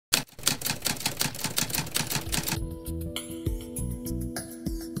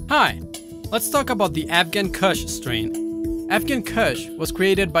Hi, let's talk about the Afghan Kush strain. Afghan Kush was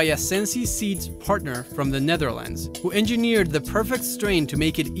created by a Sensi Seeds partner from the Netherlands, who engineered the perfect strain to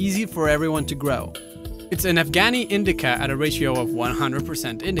make it easy for everyone to grow. It's an Afghani indica at a ratio of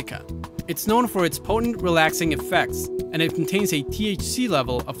 100% indica. It's known for its potent relaxing effects, and it contains a THC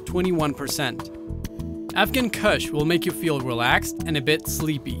level of 21%. Afghan Kush will make you feel relaxed and a bit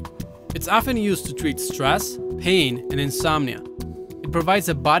sleepy. It's often used to treat stress, pain, and insomnia. It provides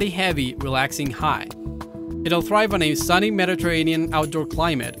a body-heavy, relaxing high. It'll thrive on a sunny Mediterranean outdoor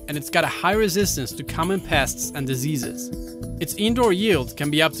climate, and it's got a high resistance to common pests and diseases. Its indoor yield can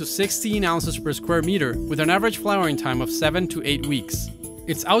be up to 16 ounces per square meter, with an average flowering time of 7 to 8 weeks.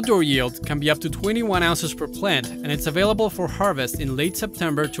 Its outdoor yield can be up to 21 ounces per plant, and it's available for harvest in late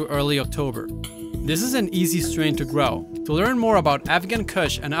September to early October. This is an easy strain to grow. To learn more about Afghan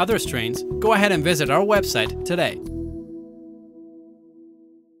Kush and other strains, go ahead and visit our website today.